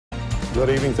Good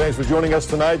evening. Thanks for joining us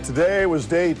tonight. Today was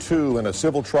day 2 in a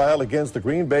civil trial against the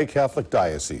Green Bay Catholic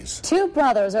Diocese. 2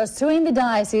 brothers are suing the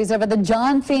diocese over the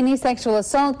John Feeney sexual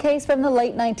assault case from the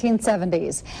late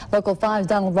 1970s. Local 5's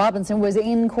Donald Robinson was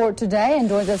in court today and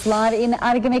joins us live in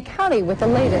Outagamie County with the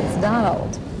latest.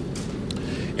 Donald.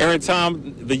 Aaron,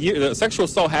 Tom, the sexual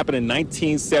assault happened in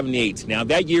 1978. Now,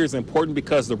 that year is important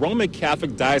because the Roman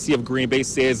Catholic Diocese of Green Bay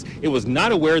says it was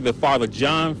not aware that Father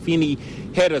John Feeney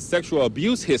had a sexual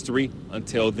abuse history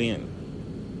until then.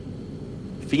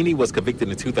 Feeney was convicted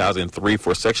in 2003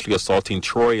 for sexually assaulting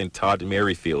Troy and Todd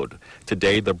Merrifield.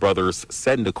 Today, the brothers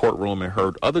sat in the courtroom and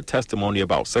heard other testimony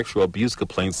about sexual abuse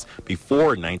complaints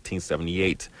before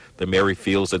 1978. The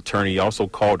Merrifields' attorney also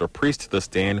called a priest to the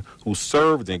stand who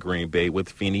served in Green Bay with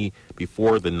Feeney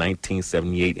before the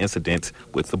 1978 incident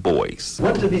with the boys.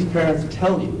 What did these parents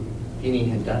tell you Feeney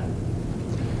had done?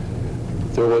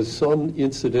 There was some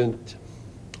incident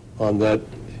on that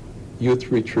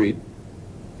youth retreat,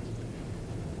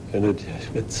 and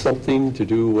it's something to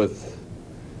do with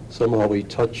somehow he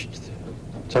touched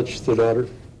the daughter.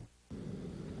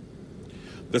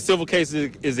 The civil case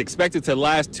is expected to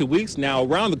last 2 weeks. Now,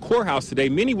 around the courthouse today,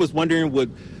 many was wondering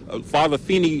would Father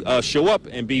Feeney show up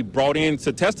and be brought in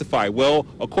to testify. Well,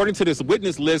 according to this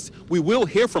witness list, we will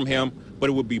hear from him, but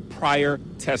it would be prior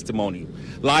testimony.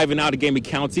 Live in Outagamie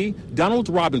County, Donald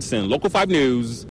Robinson, Local 5 News.